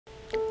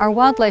Our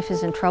wildlife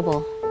is in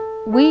trouble.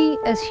 We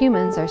as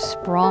humans are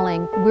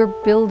sprawling. We're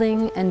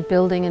building and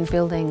building and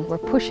building. We're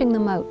pushing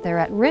them out. They're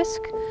at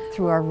risk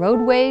through our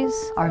roadways,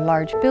 our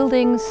large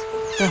buildings.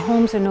 Their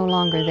homes are no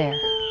longer there.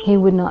 He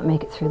would not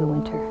make it through the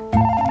winter.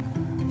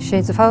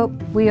 Shades of Hope,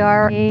 we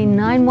are a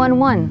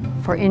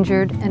 911 for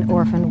injured and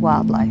orphaned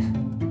wildlife.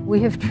 We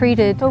have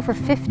treated over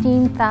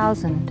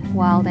 15,000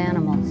 wild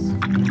animals.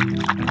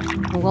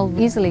 We'll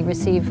easily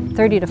receive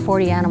 30 to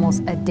 40 animals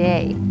a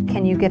day.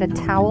 Can you get a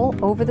towel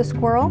over the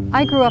squirrel?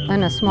 I grew up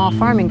in a small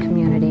farming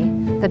community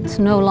that's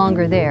no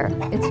longer there.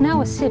 It's now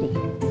a city.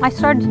 I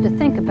started to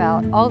think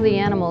about all the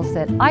animals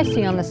that I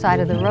see on the side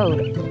of the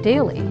road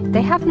daily.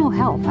 They have no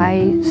help.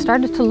 I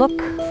started to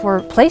look for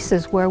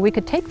places where we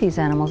could take these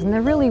animals, and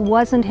there really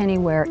wasn't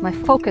anywhere. My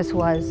focus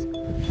was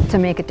to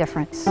make a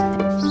difference.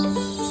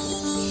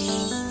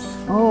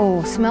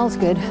 Oh, smells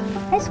good.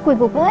 Hi,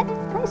 Squiggle Butt.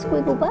 Hi,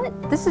 Squiggle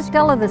Butt. This is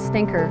Stella the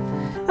stinker.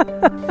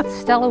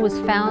 Stella was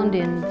found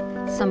in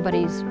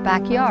somebody's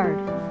backyard,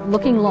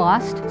 looking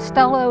lost.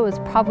 Stella was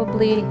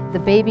probably the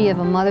baby of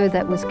a mother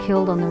that was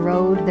killed on the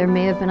road. There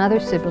may have been other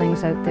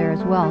siblings out there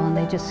as well, and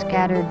they just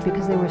scattered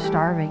because they were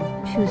starving.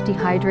 She was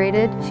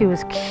dehydrated. She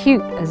was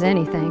cute as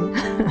anything.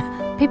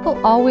 People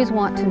always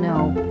want to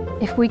know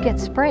if we get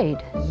sprayed.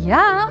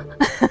 Yeah.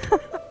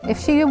 If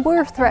she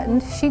were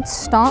threatened, she'd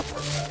stomp,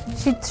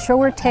 she'd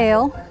show her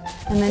tail,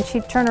 and then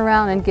she'd turn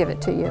around and give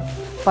it to you.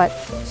 But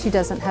she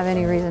doesn't have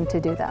any reason to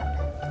do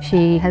that.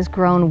 She has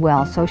grown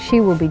well, so she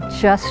will be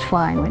just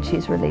fine when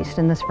she's released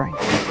in the spring.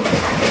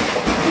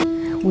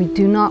 We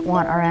do not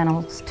want our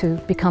animals to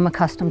become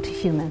accustomed to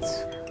humans.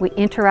 We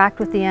interact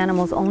with the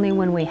animals only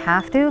when we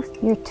have to.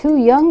 You're too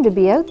young to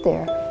be out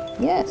there.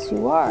 Yes,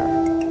 you are.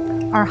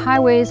 Our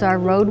highways, our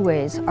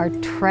roadways are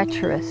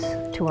treacherous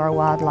to our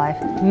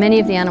wildlife. Many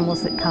of the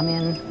animals that come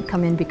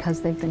in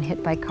because they've been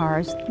hit by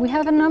cars. We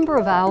have a number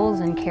of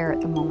owls in care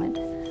at the moment.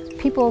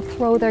 People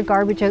throw their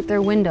garbage out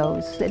their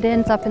windows. It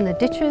ends up in the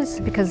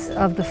ditches because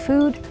of the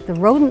food. The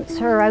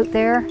rodents are out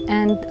there,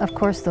 and of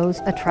course those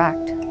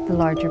attract the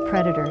larger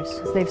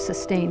predators. They've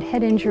sustained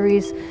head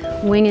injuries,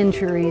 wing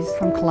injuries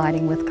from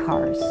colliding with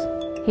cars.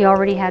 He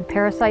already had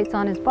parasites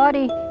on his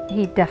body.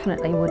 He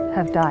definitely would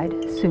have died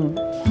soon.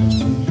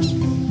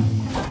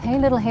 Hey,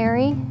 little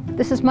Harry.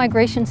 This is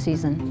migration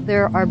season.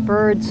 There are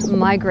birds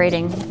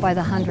migrating by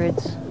the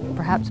hundreds,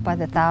 perhaps by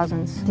the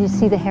thousands. Do you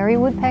see the hairy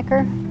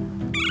woodpecker?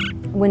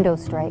 Window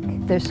strike.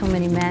 There's so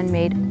many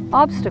man-made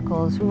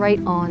obstacles right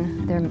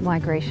on their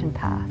migration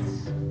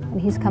paths.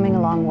 And he's coming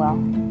along well.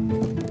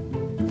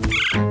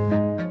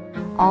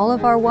 All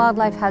of our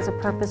wildlife has a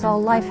purpose, all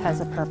life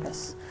has a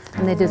purpose,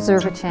 and they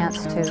deserve a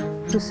chance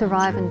to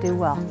survive and do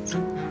well.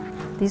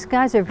 These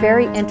guys are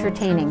very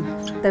entertaining.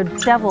 They're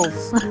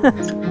devils.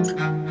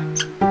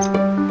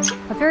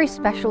 A very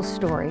special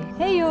story.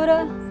 Hey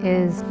Yoda,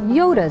 is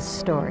Yoda's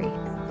story.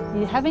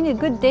 You having a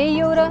good day,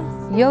 Yoda?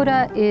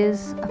 Yoda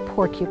is a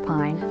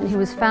porcupine, and he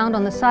was found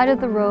on the side of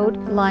the road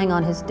lying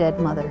on his dead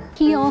mother.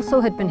 He also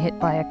had been hit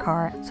by a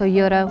car, so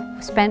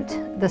Yoda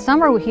spent the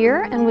summer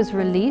here and was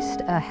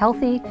released a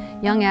healthy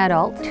young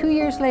adult. 2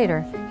 years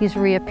later, he's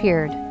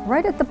reappeared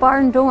right at the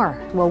barn door.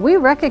 Well, we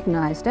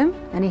recognized him,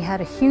 and he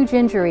had a huge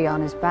injury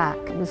on his back.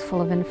 It was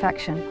full of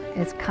infection.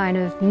 It's kind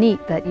of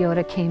neat that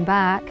Yoda came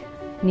back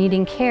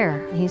needing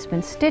care. He's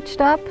been stitched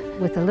up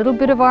with a little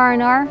bit of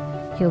R&R.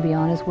 He'll be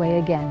on his way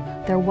again.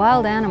 They're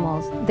wild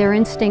animals. Their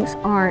instincts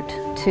aren't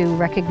to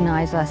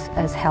recognize us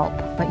as help,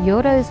 but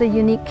Yoda is a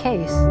unique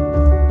case.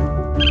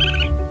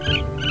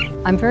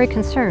 I'm very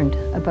concerned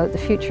about the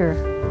future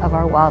of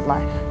our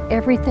wildlife.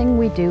 Everything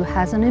we do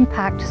has an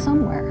impact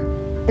somewhere.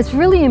 It's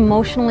really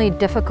emotionally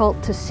difficult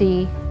to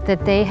see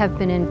that they have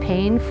been in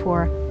pain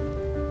for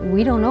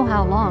we don't know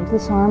how long.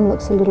 This arm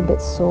looks a little bit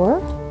sore.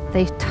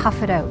 They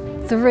tough it out.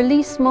 The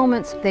release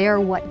moments, they are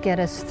what get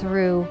us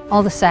through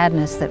all the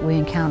sadness that we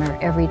encounter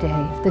every day.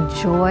 The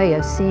joy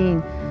of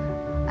seeing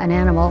an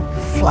animal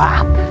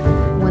flap.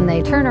 When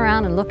they turn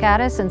around and look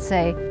at us and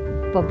say,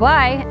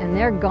 bye-bye, and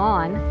they're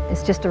gone,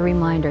 it's just a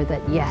reminder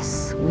that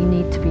yes, we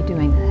need to be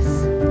doing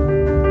this.